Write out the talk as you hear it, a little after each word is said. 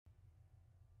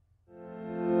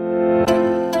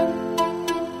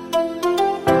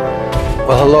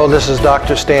Well, hello, this is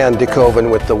Dr. Stan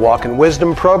DeKoven with the Walk in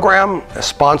Wisdom program,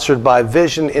 sponsored by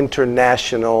Vision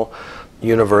International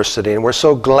University. And we're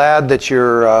so glad that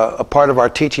you're a part of our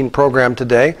teaching program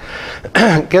today.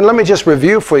 Again, let me just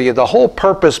review for you. The whole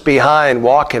purpose behind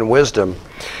Walk in Wisdom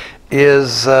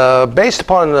is based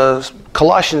upon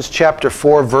Colossians chapter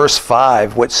 4, verse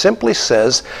 5, which simply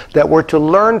says that we're to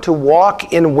learn to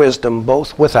walk in wisdom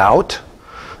both without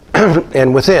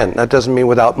and within. That doesn't mean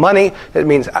without money. It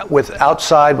means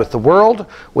outside with the world.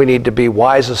 We need to be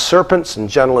wise as serpents and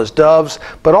gentle as doves,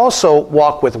 but also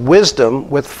walk with wisdom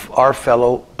with our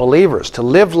fellow believers, to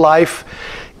live life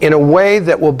in a way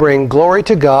that will bring glory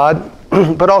to God,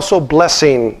 but also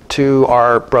blessing to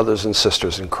our brothers and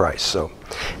sisters in Christ. So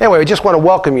anyway, we just want to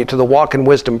welcome you to the Walk in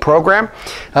Wisdom program.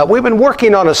 We've been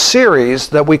working on a series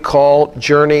that we call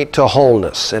Journey to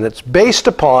Wholeness, and it's based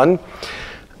upon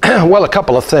well, a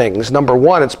couple of things. Number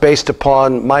one, it's based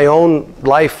upon my own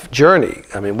life journey.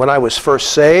 I mean, when I was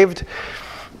first saved,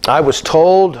 I was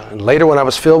told, and later when I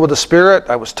was filled with the Spirit,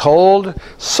 I was told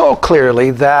so clearly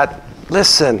that,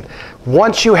 listen,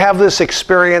 once you have this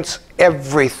experience,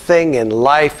 everything in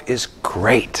life is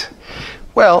great.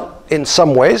 Well, in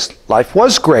some ways, life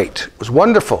was great. It was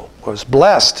wonderful. I was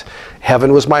blessed.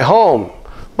 Heaven was my home.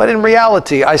 But in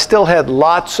reality, I still had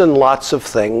lots and lots of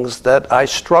things that I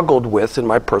struggled with in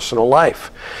my personal life.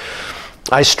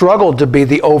 I struggled to be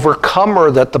the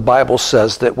overcomer that the Bible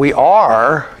says that we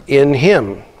are in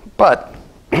Him. But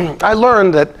I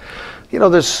learned that,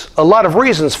 there's a lot of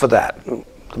reasons for that. The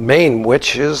main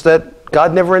which is that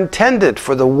God never intended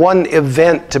for the one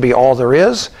event to be all there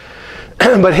is.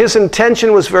 But His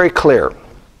intention was very clear.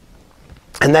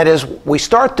 And that is, we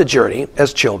start the journey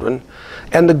as children,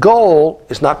 and the goal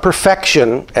is not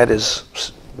perfection, that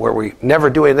is where we never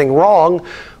do anything wrong,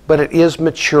 but it is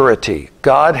maturity.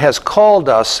 God has called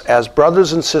us as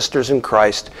brothers and sisters in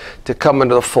Christ to come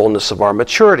into the fullness of our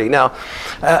maturity. Now,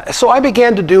 so I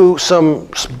began to do some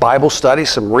Bible study,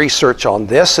 some research on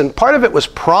this, and part of it was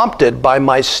prompted by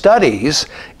my studies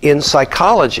in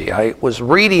psychology. I was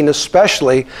reading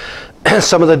especially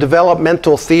some of the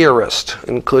developmental theorists,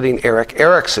 including Erik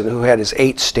Erikson, who had his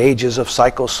 8 stages of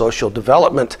psychosocial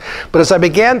development. But as I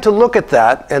began to look at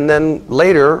that, and then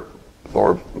later,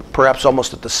 or perhaps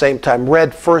almost at the same time,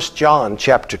 read 1 John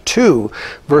chapter 2,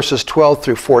 verses 12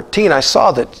 through 14, I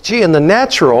saw that, in the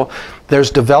natural,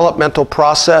 there's developmental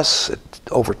process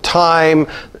over time,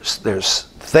 there's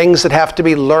things that have to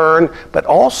be learned, but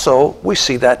also we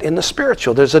see that in the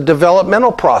spiritual. There's a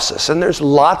developmental process, and there's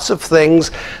lots of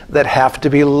things that have to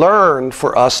be learned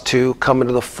for us to come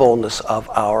into the fullness of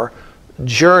our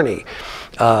journey.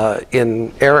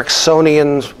 In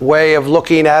Ericksonian's way of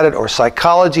looking at it, or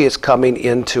psychology, it's coming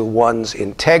into one's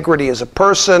integrity as a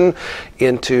person,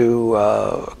 into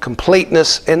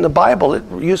completeness. In the Bible, it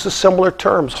uses similar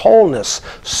terms: wholeness,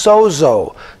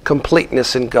 sozo,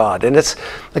 completeness in God. And it's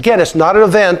not an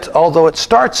event, although it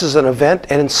starts as an event,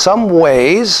 and in some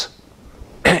ways,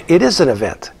 it is an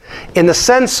event. In the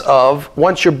sense of,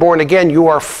 once you're born again, you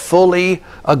are fully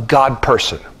a God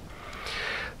person.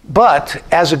 But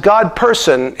as a God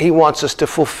person, He wants us to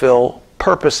fulfill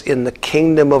purpose in the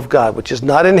kingdom of God, which is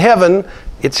not in heaven,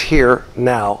 it's here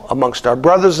now amongst our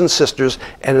brothers and sisters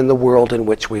and in the world in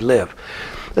which we live.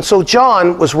 And so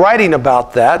John was writing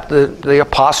about that, the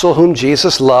apostle whom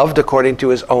Jesus loved according to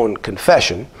his own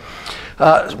confession,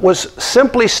 was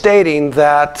simply stating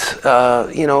that,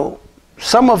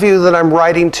 some of you that I'm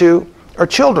writing to are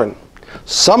children.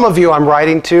 Some of you I'm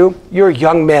writing to, you're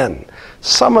young men.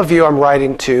 Some of you I'm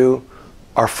writing to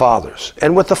are fathers.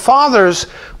 And with the fathers,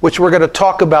 which we're going to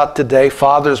talk about today,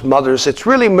 fathers, mothers, it's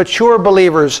really mature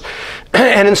believers.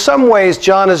 And in some ways,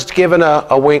 John has given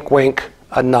a wink, wink,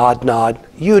 a nod, nod.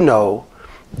 You know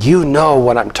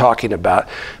what I'm talking about,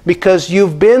 because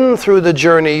you've been through the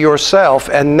journey yourself,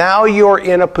 and now you're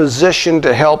in a position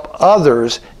to help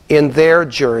others in their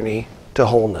journey to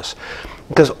wholeness.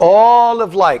 Because all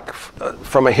of life,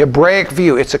 from a Hebraic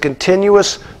view, it's a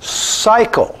continuous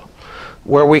cycle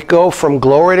where we go from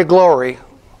glory to glory,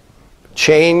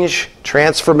 change,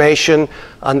 transformation,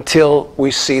 until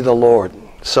we see the Lord.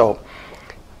 So,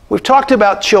 we've talked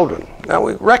about children. Now,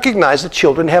 we recognize that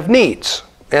children have needs,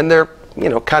 and they're,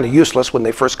 kind of useless when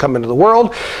they first come into the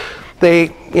world. They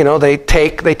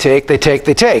take.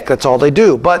 That's all they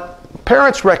do. But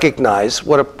parents recognize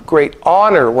what a great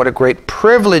honor, what a great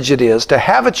privilege it is to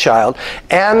have a child,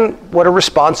 and what a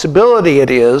responsibility it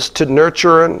is to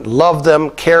nurture and love them,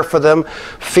 care for them,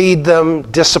 feed them,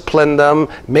 discipline them,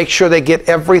 make sure they get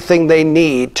everything they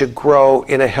need to grow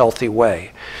in a healthy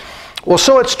way. Well,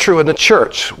 so it's true in the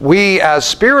church. We as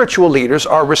spiritual leaders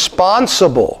are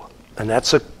responsible, and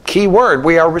that's a Key word,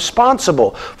 we are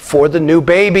responsible for the new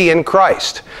baby in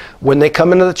Christ. When they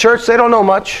come into the church, they don't know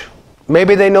much.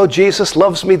 Maybe they know Jesus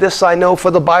loves me, this I know,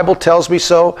 for the Bible tells me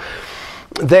so.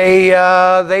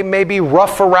 They may be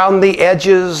rough around the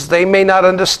edges. They may not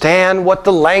understand what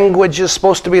the language is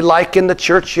supposed to be like in the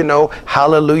church. You know,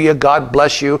 hallelujah, God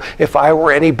bless you. If I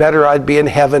were any better, I'd be in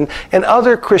heaven. And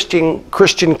other Christian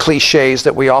cliches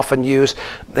that we often use.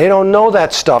 They don't know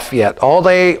that stuff yet. All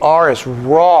they are is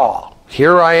raw.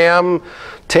 Here I am,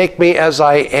 take me as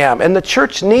I am. And the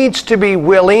church needs to be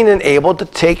willing and able to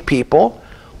take people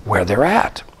where they're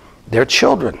at. They're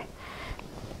children.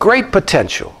 Great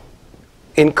potential.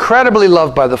 Incredibly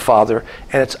loved by the Father,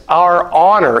 and it's our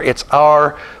honor, it's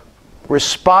our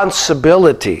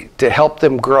responsibility to help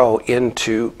them grow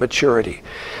into maturity.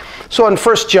 So in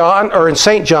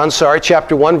St. John,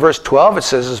 chapter 1, verse 12, it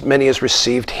says, as many as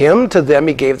received him, to them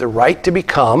he gave the right to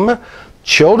become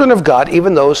children of God,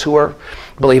 even those who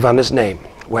believe on his name.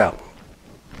 Well,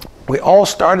 we all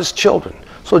start as children.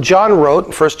 So John wrote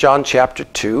in 1 John chapter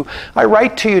 2, I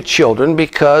write to you, children,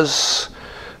 because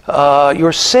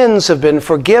your sins have been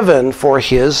forgiven for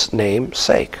his name's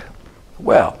sake.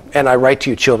 Well, and I write to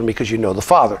you, children, because you know the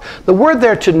Father. The word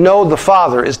there, to know the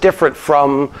Father, is different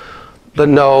from the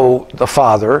know the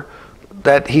Father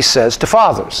that he says to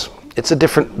fathers. It's a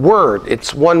different word.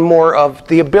 It's one more of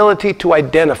the ability to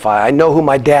identify. I know who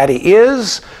my daddy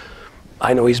is.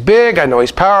 I know he's big. I know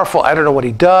he's powerful. I don't know what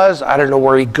he does. I don't know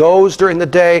where he goes during the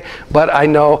day, but I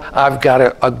know I've got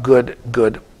a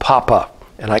good papa.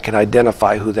 And I can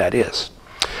identify who that is.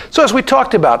 So as we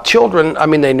talked about, children, I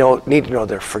mean, they need to know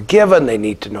they're forgiven, they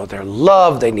need to know they're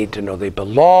loved, they need to know they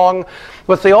belong,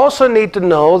 but they also need to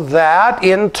know that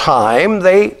in time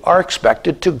they are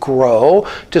expected to grow,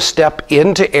 to step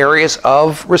into areas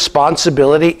of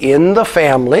responsibility in the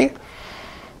family.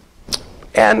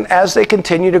 And as they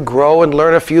continue to grow and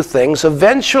learn a few things,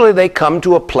 eventually they come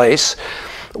to a place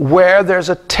where there's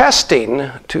a testing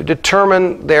to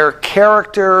determine their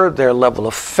character, their level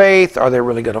of faith. Are they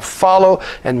really going to follow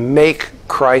and make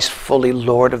Christ fully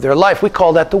Lord of their life? We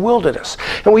call that the wilderness.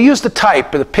 And we use the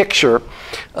type, the picture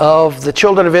of the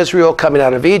children of Israel coming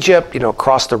out of Egypt,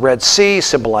 across the Red Sea,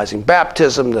 symbolizing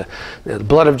baptism, the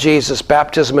blood of Jesus,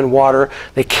 baptism in water.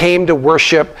 They came to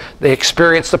worship. They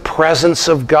experienced the presence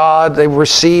of God. They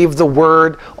received the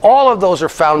Word. All of those are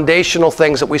foundational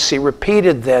things that we see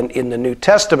repeated then in the New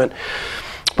Testament.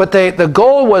 But the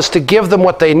goal was to give them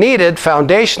what they needed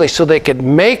foundationally so they could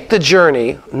make the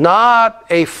journey, not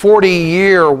a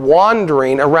 40-year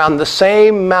wandering around the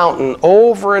same mountain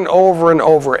over and over and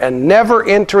over and never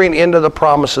entering into the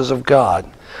promises of God,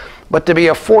 but to be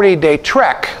a 40-day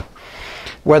trek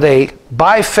where they,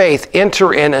 by faith,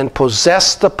 enter in and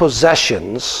possess the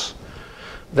possessions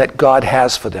that God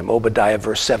has for them. Obadiah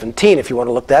verse 17, if you want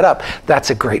to look that up. That's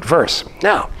a great verse.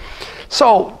 Now,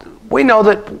 so we know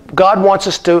that God wants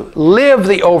us to live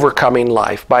the overcoming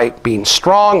life by being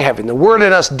strong, having the Word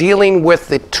in us, dealing with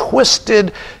the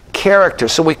twisted character.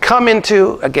 So we come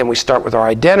into, again, we start with our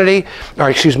identity,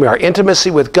 our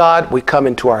intimacy with God. We come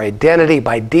into our identity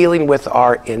by dealing with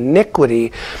our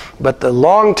iniquity. But the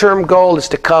long-term goal is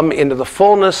to come into the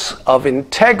fullness of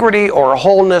integrity or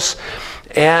wholeness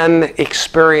and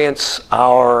experience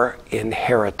our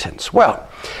inheritance. Well,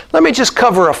 let me just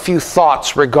cover a few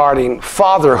thoughts regarding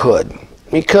fatherhood,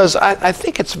 because I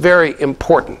think it's very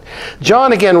important.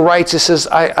 John again writes, he says,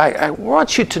 I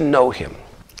want you to know him.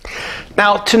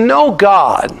 Now, to know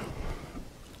God,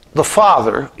 the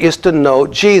Father, is to know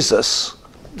Jesus,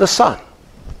 the Son.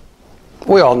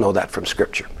 We all know that from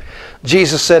Scripture.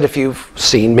 Jesus said, if you've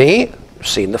seen me, you've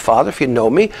seen the Father. If you know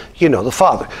me, you know the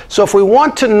Father. So if we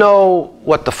want to know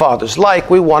what the Father's like,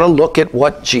 we want to look at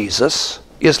what Jesus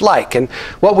is like. And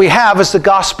what we have is the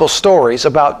gospel stories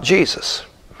about Jesus.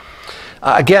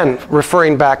 Again,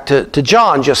 referring back to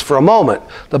John just for a moment,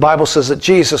 the Bible says that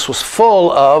Jesus was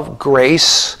full of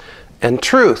grace and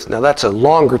truth. Now that's a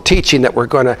longer teaching that we're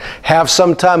going to have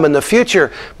sometime in the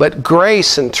future, but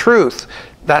grace and truth,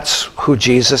 that's who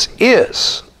Jesus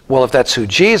is. Well, if that's who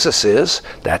Jesus is,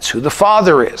 that's who the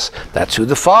Father is. That's who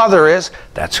the Father is,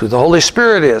 that's who the Holy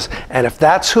Spirit is. And if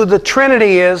that's who the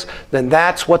Trinity is, then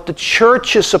that's what the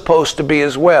church is supposed to be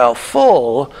as well,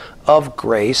 full of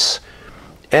grace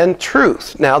and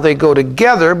truth. Now they go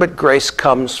together, but grace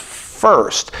comes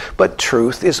first. But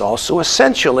truth is also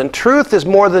essential. And truth is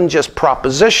more than just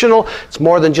propositional. It's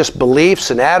more than just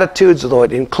beliefs and attitudes, although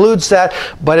it includes that,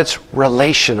 but it's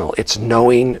relational. It's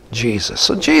knowing Jesus.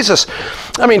 So Jesus,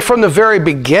 from the very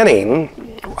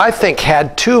beginning, I think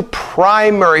had two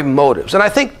primary motives. And I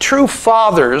think true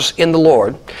fathers in the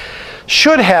Lord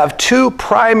should have two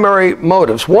primary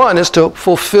motives. One is to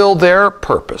fulfill their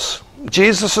purpose.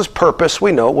 Jesus' purpose,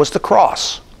 we know, was the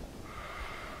cross.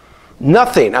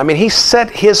 Nothing, I mean, he set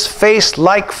his face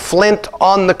like flint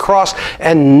on the cross,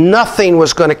 and nothing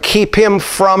was going to keep him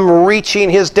from reaching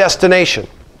his destination.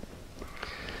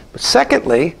 But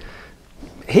secondly,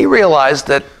 he realized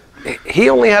that he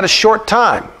only had a short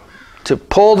time to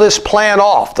pull this plan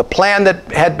off, the plan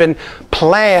that had been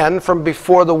planned from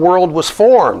before the world was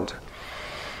formed.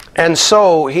 And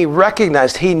so he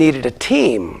recognized he needed a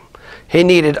team. He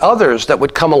needed others that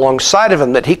would come alongside of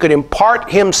him, that he could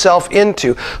impart himself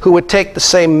into, who would take the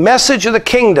same message of the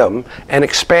kingdom and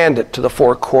expand it to the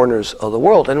four corners of the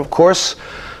world. And of course,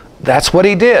 that's what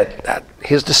he did,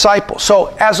 his disciples. So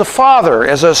as a father,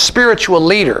 as a spiritual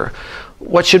leader,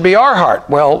 what should be our heart?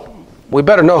 Well, we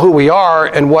better know who we are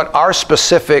and what our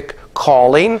specific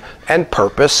calling and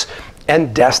purpose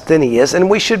and destiny is, and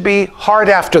we should be hard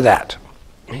after that.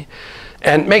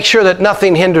 And make sure that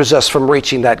nothing hinders us from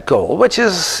reaching that goal, which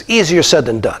is easier said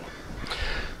than done.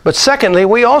 But secondly,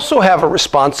 we also have a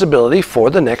responsibility for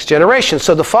the next generation.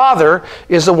 So the father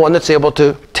is the one that's able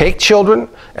to take children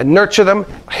and nurture them,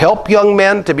 help young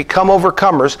men to become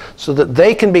overcomers so that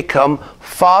they can become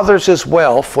fathers as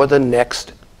well for the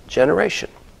next generation.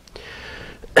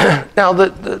 Now,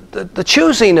 the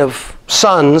choosing of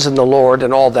sons in the Lord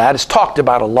and all that is talked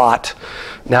about a lot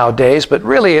nowadays, but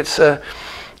really it's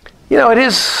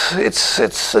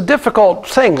it's a difficult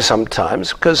thing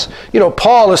sometimes because,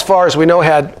 Paul, as far as we know,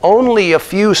 had only a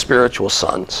few spiritual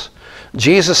sons.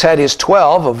 Jesus had his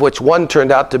 12, of which one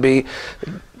turned out to be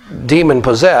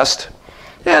demon-possessed.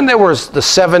 And there was the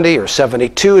 70 or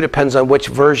 72, depends on which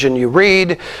version you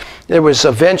read. There was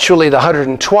eventually the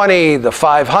 120, the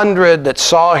 500 that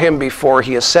saw him before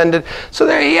he ascended. So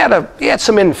there he had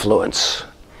some influence.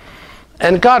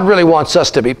 And God really wants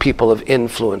us to be people of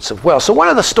influence as well. So one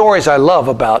of the stories I love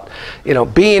about,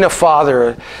 being a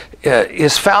father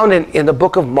is found in the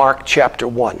book of Mark chapter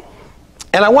 1.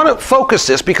 And I want to focus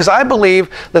this because I believe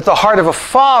that the heart of a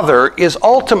father is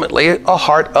ultimately a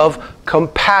heart of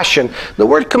compassion. The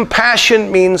word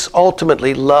compassion means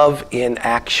ultimately love in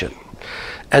action.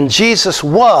 And Jesus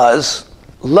was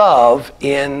love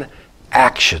in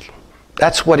action.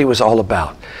 That's what he was all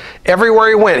about. Everywhere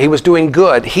he went, he was doing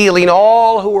good, healing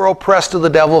all who were oppressed of the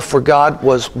devil, for God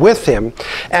was with him.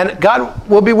 And God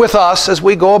will be with us as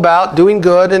we go about doing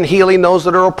good and healing those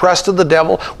that are oppressed of the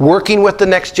devil, working with the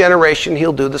next generation.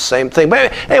 He'll do the same thing.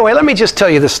 But anyway, let me just tell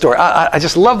you this story. I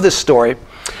just love this story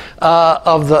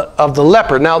of the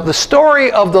leper. Now, the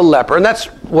story of the leper, and that's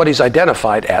what he's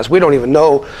identified as. We don't even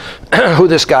know who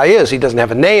this guy is. He doesn't have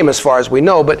a name as far as we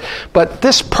know. But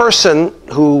this person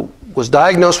who was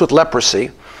diagnosed with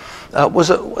leprosy was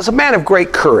a man of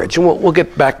great courage, and we'll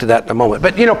get back to that in a moment.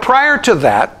 But prior to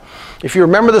that, if you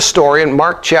remember the story in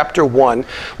Mark chapter 1,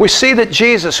 we see that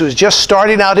Jesus, who's just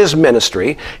starting out his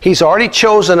ministry, he's already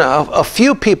chosen a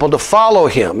few people to follow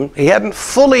him. He hadn't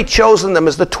fully chosen them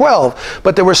as the 12,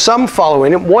 but there were some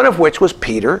following him, one of which was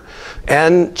Peter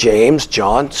and James,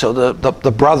 John. So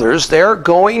the brothers, they're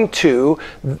going to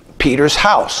Peter's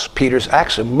house, Peter's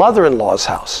actually mother-in-law's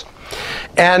house.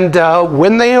 And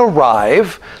when they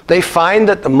arrive, they find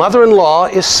that the mother-in-law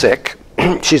is sick.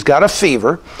 She's got a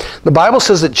fever. The Bible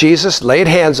says that Jesus laid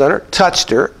hands on her, touched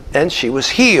her, and she was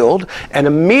healed. And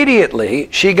immediately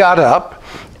she got up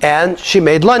and she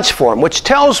made lunch for him, which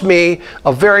tells me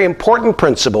a very important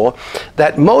principle,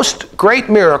 that most great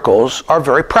miracles are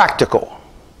very practical.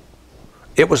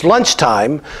 It was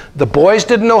lunchtime. The boys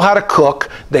didn't know how to cook.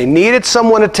 They needed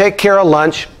someone to take care of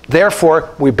lunch. Therefore,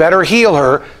 we better heal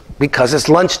her because it's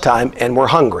lunchtime and we're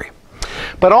hungry.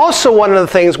 But also one of the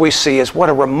things we see is what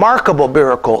a remarkable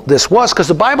miracle this was, because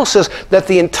the Bible says that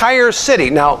the entire city,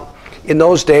 now in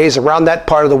those days around that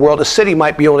part of the world, a city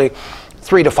might be only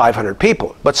 300 to 500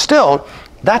 people, but still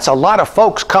that's a lot of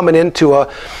folks coming into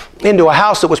a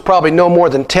house that was probably no more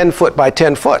than 10 foot by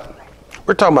 10 foot.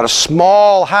 We're talking about a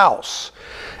small house,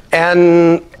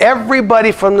 and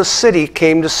everybody from the city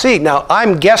came to see. Now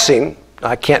I'm guessing,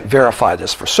 I can't verify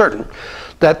this for certain,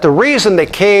 that the reason they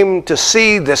came to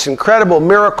see this incredible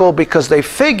miracle because they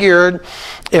figured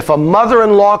if a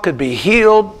mother-in-law could be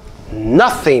healed,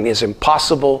 nothing is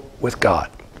impossible with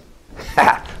God.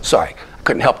 Sorry, I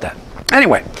couldn't help that.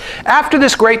 Anyway, after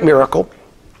this great miracle,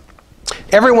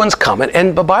 everyone's coming,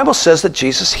 and the Bible says that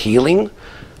Jesus healing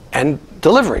and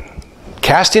delivering,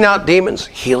 casting out demons,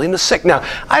 healing the sick. Now,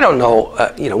 I don't know,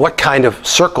 what kind of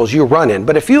circles you run in,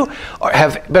 but if you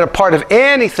have been a part of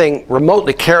anything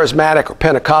remotely charismatic or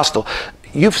Pentecostal,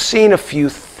 you've seen a few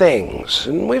things,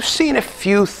 and we've seen a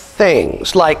few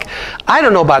things. Like, I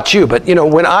don't know about you, but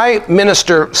when I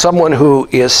minister someone who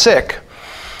is sick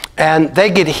and they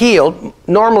get healed,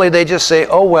 normally they just say,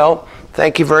 "Oh, well,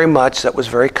 thank you very much. That was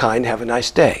very kind. Have a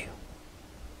nice day."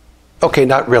 Okay,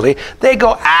 not really. They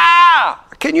go, "Ah,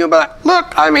 can you look,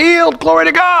 I'm healed. Glory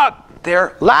to God."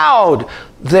 They're loud.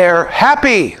 They're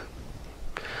happy.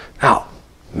 Now,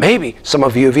 maybe some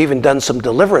of you have even done some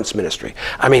deliverance ministry.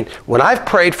 I mean, when I've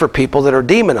prayed for people that are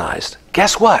demonized,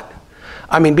 guess what?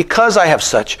 I mean, because I have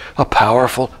such a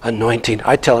powerful anointing,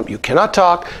 I tell them, "You cannot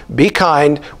talk, be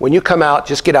kind. When you come out,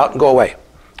 just get out and go away."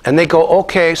 And they go,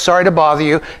 "Okay, sorry to bother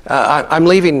you. I'm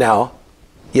leaving now."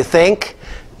 You think?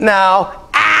 Now,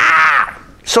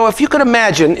 So if you could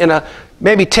imagine in a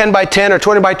maybe 10 by 10 or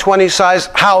 20 by 20 size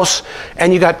house,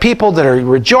 and you got people that are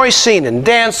rejoicing and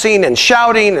dancing and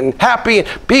shouting and happy,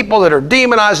 and people that are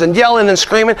demonized and yelling and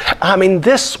screaming. I mean,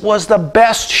 this was the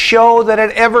best show that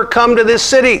had ever come to this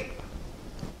city.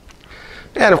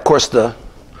 And of course, the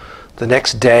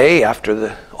next day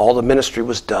after all the ministry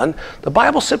was done, the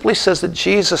Bible simply says that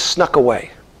Jesus snuck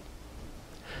away.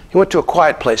 He went to a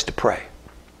quiet place to pray.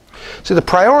 See, the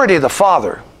priority of the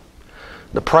Father,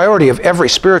 the priority of every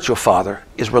spiritual father,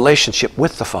 is relationship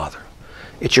with the Father.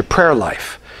 It's your prayer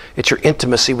life. It's your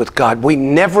intimacy with God. We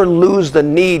never lose the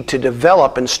need to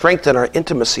develop and strengthen our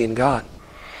intimacy in God.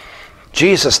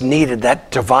 Jesus needed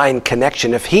that divine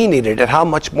connection. If he needed it, how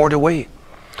much more do we?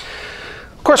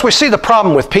 Of course, we see the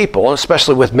problem with people,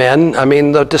 especially with men. I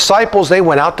mean, the disciples, they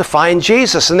went out to find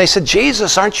Jesus, and they said,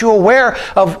 "Jesus, aren't you aware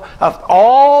of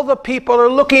all the people are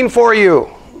looking for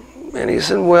you?" And he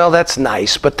said, "Well, that's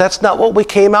nice, but that's not what we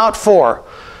came out for."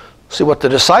 See, what the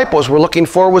disciples were looking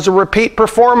for was a repeat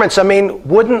performance. I mean,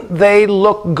 wouldn't they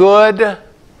look good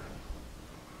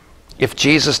if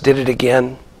Jesus did it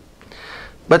again?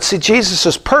 But see,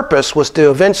 Jesus' purpose was to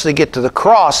eventually get to the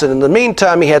cross, and in the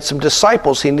meantime, he had some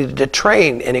disciples he needed to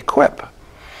train and equip,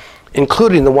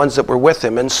 including the ones that were with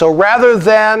him. And so rather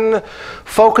than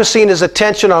focusing his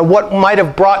attention on what might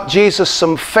have brought Jesus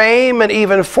some fame and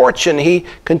even fortune, he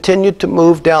continued to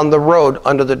move down the road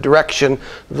under the direction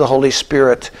of the Holy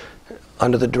Spirit,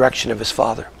 under the direction of his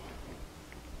Father.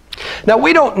 Now,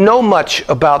 we don't know much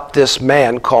about this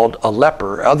man called a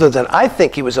leper, other than I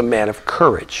think he was a man of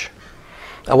courage.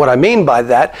 Now, what I mean by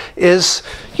that is,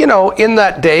 in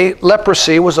that day,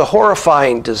 leprosy was a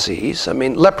horrifying disease. I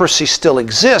mean, leprosy still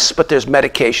exists, but there's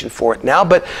medication for it now.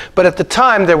 But at the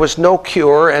time, there was no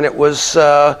cure, and there was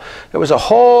a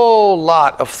whole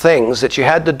lot of things that you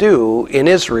had to do in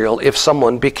Israel if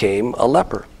someone became a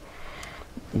leper.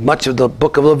 Much of the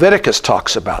book of Leviticus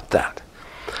talks about that.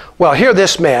 Well, here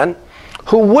this man,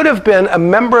 who would have been a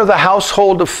member of the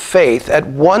household of faith at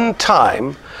one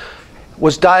time,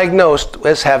 was diagnosed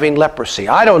as having leprosy.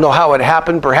 I don't know how it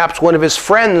happened. Perhaps one of his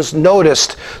friends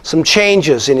noticed some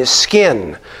changes in his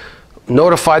skin,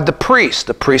 notified the priest.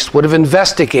 The priest would have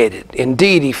investigated.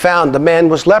 Indeed, he found the man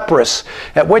was leprous,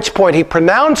 at which point he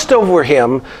pronounced over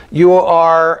him, "You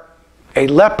are a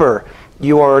leper.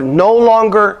 You are no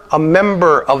longer a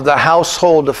member of the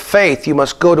household of faith. You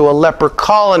must go to a leper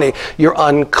colony. You're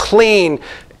unclean."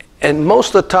 And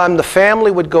most of the time, the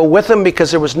family would go with him because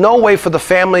there was no way for the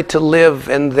family to live.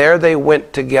 And there they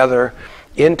went together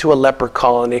into a leper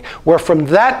colony, where from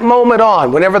that moment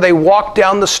on, whenever they walked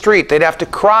down the street, they'd have to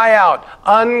cry out,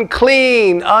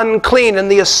 "Unclean, unclean." And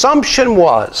the assumption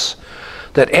was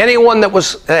that anyone that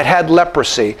had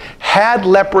leprosy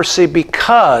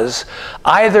because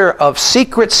either of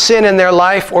secret sin in their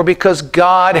life or because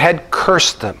God had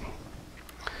cursed them.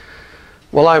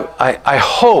 Well, I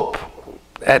hope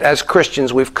that as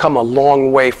Christians we've come a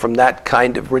long way from that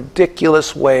kind of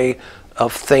ridiculous way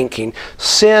of thinking.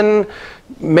 Sin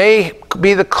may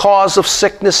be the cause of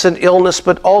sickness and illness,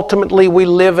 but ultimately we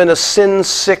live in a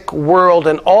sin-sick world,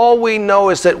 and all we know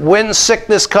is that when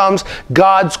sickness comes,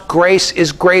 God's grace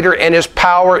is greater and his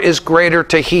power is greater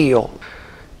to heal.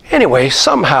 Anyway,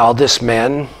 somehow this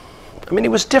man, he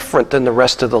was different than the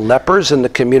rest of the lepers in the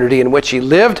community in which he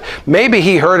lived. Maybe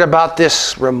he heard about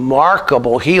this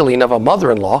remarkable healing of a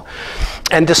mother-in-law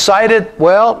and decided,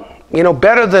 well,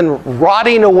 better than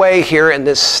rotting away here in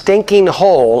this stinking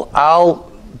hole, I'll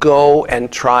go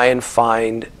and try and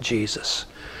find Jesus.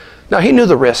 Now, he knew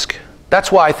the risk.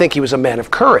 That's why I think he was a man of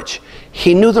courage.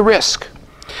 He knew the risk.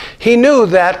 He knew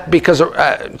that because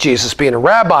Jesus being a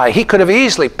rabbi, he could have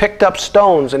easily picked up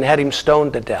stones and had him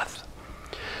stoned to death.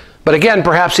 But again,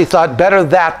 perhaps he thought better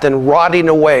that than rotting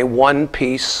away one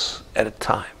piece at a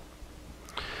time.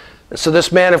 And so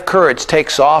this man of courage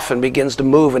takes off and begins to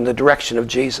move in the direction of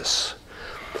Jesus.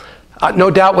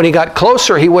 No doubt when he got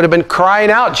closer, he would have been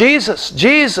crying out, Jesus,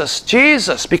 Jesus,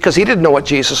 Jesus, because he didn't know what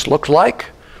Jesus looked like.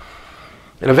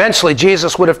 And eventually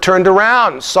Jesus would have turned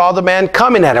around and saw the man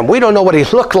coming at him. We don't know what he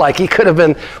looked like. He could have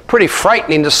been pretty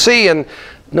frightening to see, and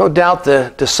no doubt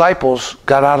the disciples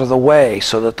got out of the way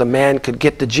so that the man could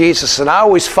get to Jesus. And I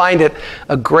always find it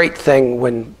a great thing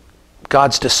when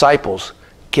God's disciples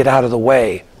get out of the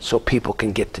way so people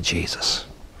can get to Jesus.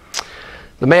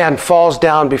 The man falls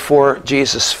down before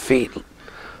Jesus' feet,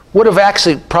 would have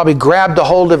actually probably grabbed a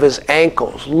hold of his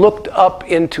ankles, looked up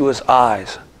into his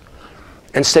eyes,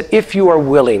 and said, if you are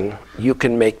willing, you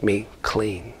can make me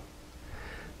clean.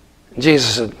 And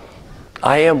Jesus said,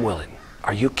 I am willing.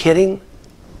 Are you kidding?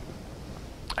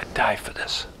 I'd die for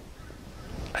this.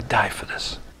 I'd die for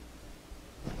this.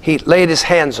 He laid his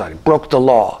hands on him, broke the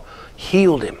law,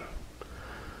 healed him.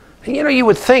 And you know, you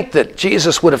would think that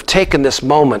Jesus would have taken this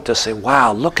moment to say,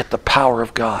 wow, look at the power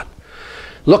of God.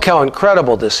 Look how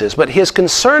incredible this is. But his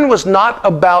concern was not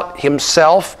about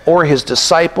himself or his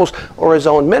disciples or his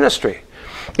own ministry.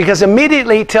 Because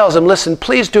immediately he tells them, listen,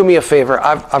 please do me a favor.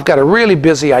 I've got a really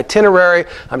busy itinerary.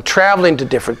 I'm traveling to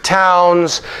different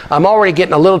towns. I'm already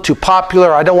getting a little too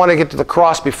popular. I don't want to get to the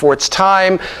cross before it's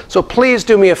time. So please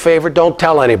do me a favor. Don't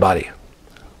tell anybody.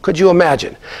 Could you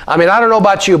imagine? I mean, I don't know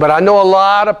about you, but I know a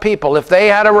lot of people, if they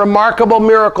had a remarkable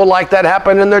miracle like that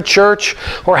happen in their church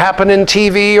or happen in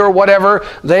TV or whatever,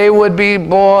 they would be,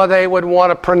 boy, they would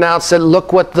want to pronounce it,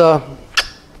 look what the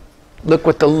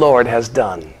Lord has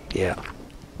done. Yeah.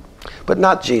 But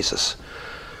not Jesus,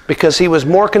 because he was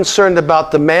more concerned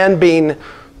about the man being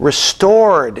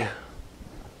restored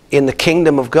in the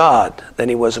kingdom of God than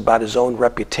he was about his own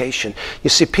reputation. You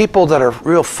see, people that are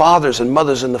real fathers and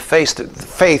mothers in the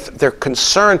faith, their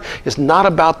concern is not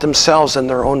about themselves and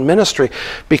their own ministry,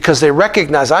 because they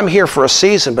recognize, I'm here for a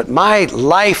season, but my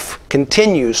life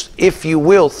continues, if you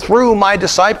will, through my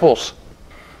disciples.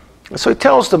 And so he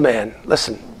tells the man,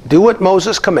 listen, do what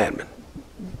Moses commanded.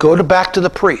 Go back to the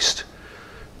priest,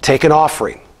 take an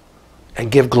offering,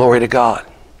 and give glory to God.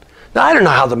 Now, I don't know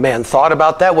how the man thought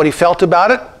about that, what he felt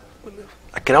about it.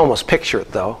 I can almost picture it,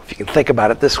 though, if you can think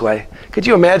about it this way. Could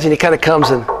you imagine he kind of comes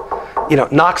and, you know,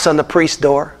 knocks on the priest's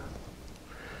door,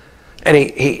 and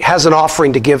he has an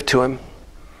offering to give to him,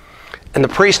 and the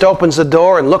priest opens the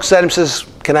door and looks at him and says,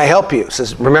 can I help you? He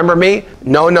says, remember me?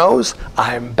 No-nos,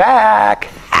 I'm back.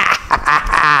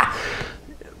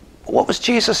 What was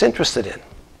Jesus interested in?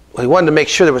 Well, he wanted to make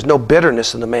sure there was no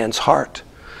bitterness in the man's heart.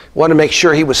 He wanted to make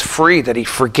sure he was free, that he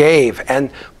forgave. And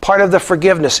part of the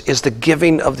forgiveness is the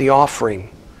giving of the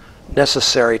offering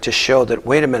necessary to show that,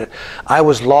 wait a minute, I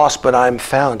was lost, but I'm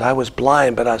found. I was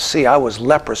blind, but I see. I was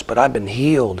leprous, but I've been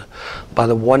healed by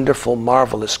the wonderful,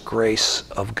 marvelous grace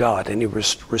of God. And he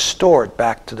was restored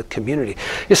back to the community.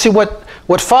 You see,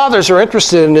 what fathers are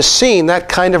interested in is seeing that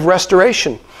kind of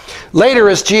restoration. Later,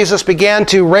 as Jesus began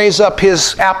to raise up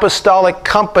his apostolic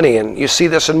company, and you see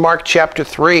this in Mark chapter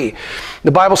 3,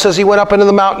 the Bible says he went up into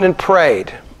the mountain and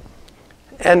prayed.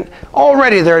 And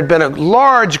already there had been a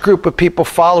large group of people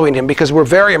following him because we're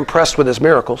very impressed with his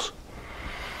miracles.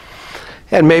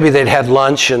 And maybe they'd had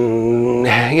lunch and,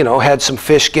 you know, had some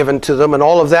fish given to them and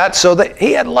all of that. So that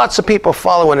he had lots of people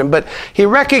following him. But he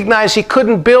recognized he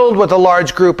couldn't build with a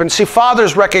large group. And see,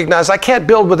 fathers recognize, I can't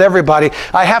build with everybody.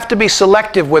 I have to be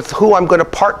selective with who I'm going to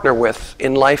partner with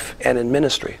in life and in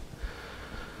ministry.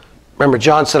 Remember,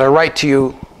 John said, I write to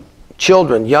you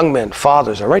children, young men,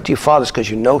 fathers. I write to you fathers because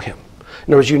you know him.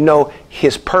 In other words, you know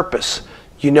his purpose.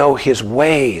 You know his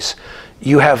ways.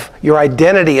 You have, your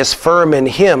identity is firm in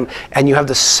him, and you have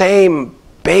the same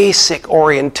basic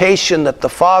orientation that the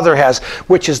Father has,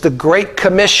 which is the Great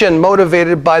Commission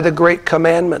motivated by the Great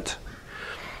Commandment.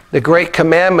 The Great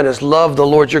Commandment is love the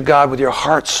Lord your God with your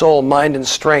heart, soul, mind, and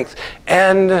strength,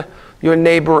 and your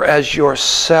neighbor as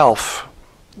yourself.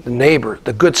 The neighbor,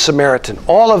 the Good Samaritan,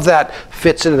 all of that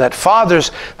fits into that.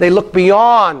 Fathers, they look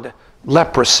beyond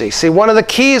leprosy. See, one of the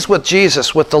keys with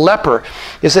Jesus, with the leper,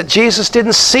 is that Jesus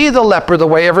didn't see the leper the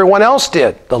way everyone else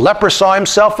did. The leper saw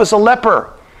himself as a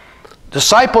leper.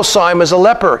 Disciples saw him as a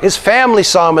leper. His family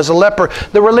saw him as a leper.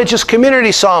 The religious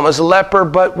community saw him as a leper.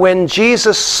 But when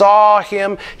Jesus saw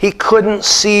him, he couldn't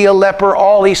see a leper.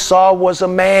 All he saw was a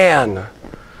man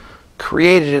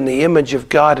created in the image of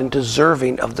God and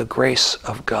deserving of the grace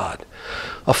of God.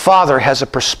 A father has a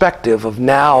perspective of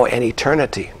now and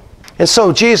eternity. And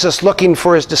so Jesus, looking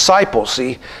for his disciples,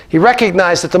 he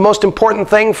recognized that the most important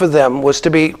thing for them was to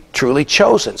be truly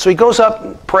chosen. So he goes up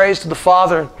and prays to the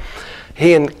Father.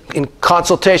 He, in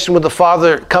consultation with the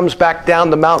Father, comes back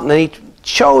down the mountain, and he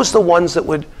chose the ones that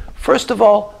would, first of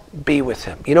all, be with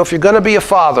him. You know, if you're going to be a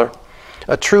father,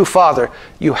 A true father,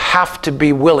 you have to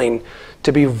be willing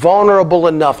to be vulnerable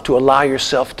enough to allow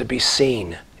yourself to be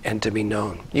seen and to be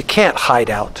known. You can't hide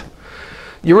out.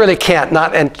 You really can't,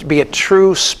 and be a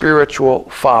true spiritual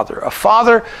father. A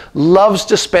father loves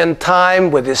to spend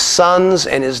time with his sons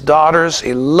and his daughters.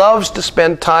 He loves to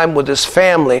spend time with his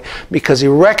family because he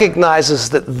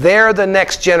recognizes that they're the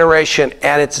next generation,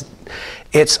 and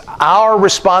it's our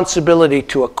responsibility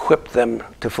to equip them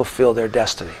to fulfill their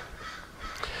destiny.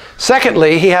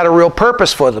 Secondly, he had a real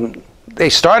purpose for them. They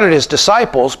started as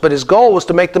disciples, but his goal was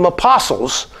to make them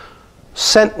apostles,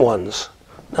 sent ones.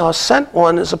 Now, a sent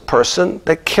one is a person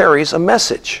that carries a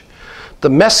message. The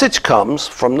message comes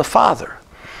from the Father.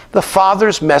 The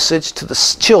Father's message to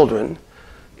the children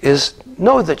is,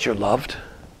 know that you're loved.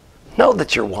 Know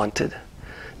that you're wanted.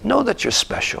 Know that you're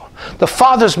special. The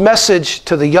Father's message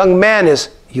to the young man is,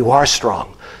 you are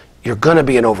strong. You're going to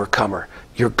be an overcomer.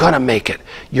 You're going to make it.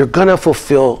 You're going to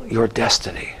fulfill your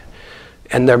destiny.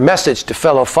 And their message to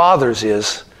fellow fathers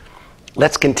is,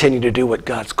 let's continue to do what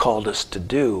God's called us to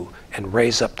do and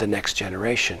raise up the next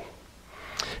generation.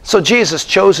 So Jesus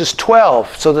chose his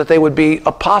 12 so that they would be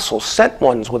apostles, sent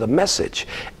ones with a message,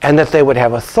 and that they would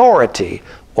have authority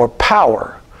or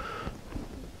power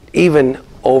even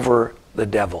over the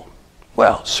devil.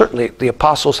 Well, certainly the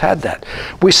apostles had that.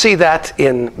 We see that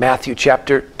in Matthew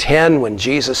chapter 10 when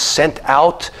Jesus sent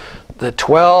out the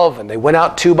 12, and they went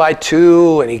out 2 by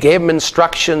 2, and he gave them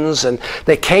instructions, and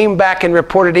they came back and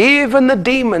reported, even the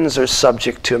demons are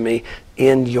subject to me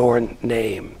in your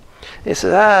name. He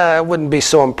said, I wouldn't be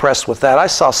so impressed with that. I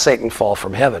saw Satan fall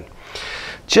from heaven.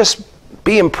 Just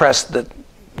be impressed that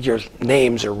your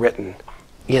names are written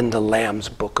in the Lamb's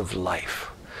book of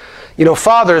life. You know,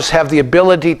 fathers have the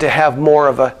ability to have more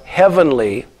of a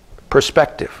heavenly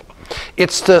perspective.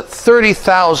 It's the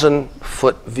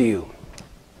 30,000-foot view.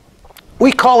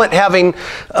 We call it having,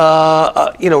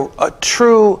 a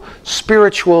true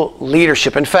spiritual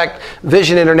leadership. In fact,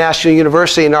 Vision International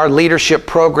University, in our leadership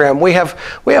program, we have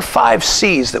 5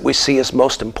 C's that we see as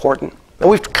most important. And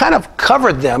we've kind of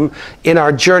covered them in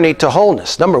our journey to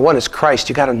wholeness. Number 1 is Christ.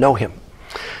 You got to know him.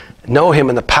 Know him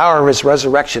in the power of his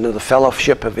resurrection and the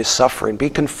fellowship of his suffering.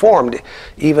 Be conformed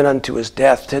even unto his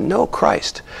death. To know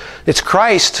Christ. It's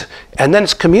Christ, and then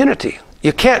it's community.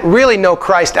 You can't really know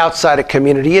Christ outside of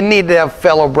community. You need to have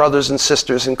fellow brothers and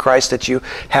sisters in Christ that you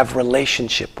have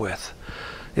relationship with.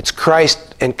 It's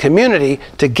Christ and community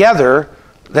together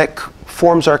that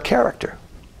forms our character.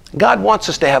 God wants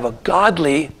us to have a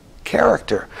godly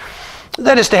character.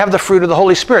 That is to have the fruit of the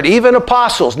Holy Spirit. Even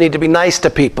apostles need to be nice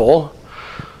to people.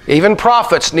 Even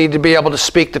prophets need to be able to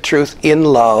speak the truth in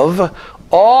love.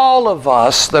 All of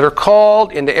us that are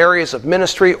called into areas of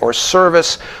ministry or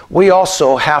service, we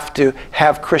also have to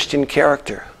have Christian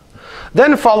character.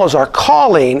 Then follows our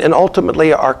calling and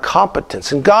ultimately our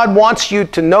competence. And God wants you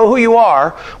to know who you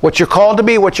are, what you're called to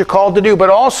be, what you're called to do, but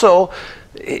also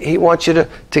he wants you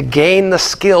to gain the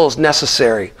skills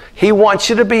necessary. He wants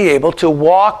you to be able to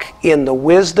walk in the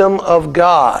wisdom of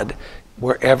God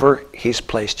wherever he's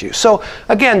placed you. So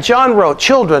again, John wrote,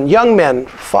 children, young men,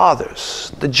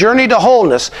 fathers. The journey to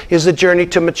wholeness is the journey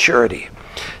to maturity.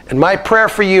 And my prayer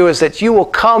for you is that you will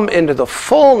come into the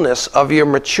fullness of your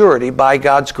maturity by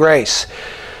God's grace.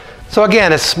 So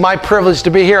again, it's my privilege to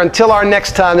be here. Until our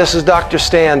next time, this is Dr.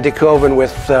 Stan DeKoven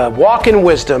with Walk in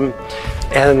Wisdom,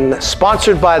 and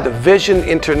sponsored by the Vision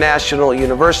International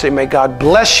University. May God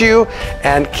bless you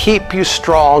and keep you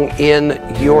strong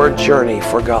in your journey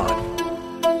for God.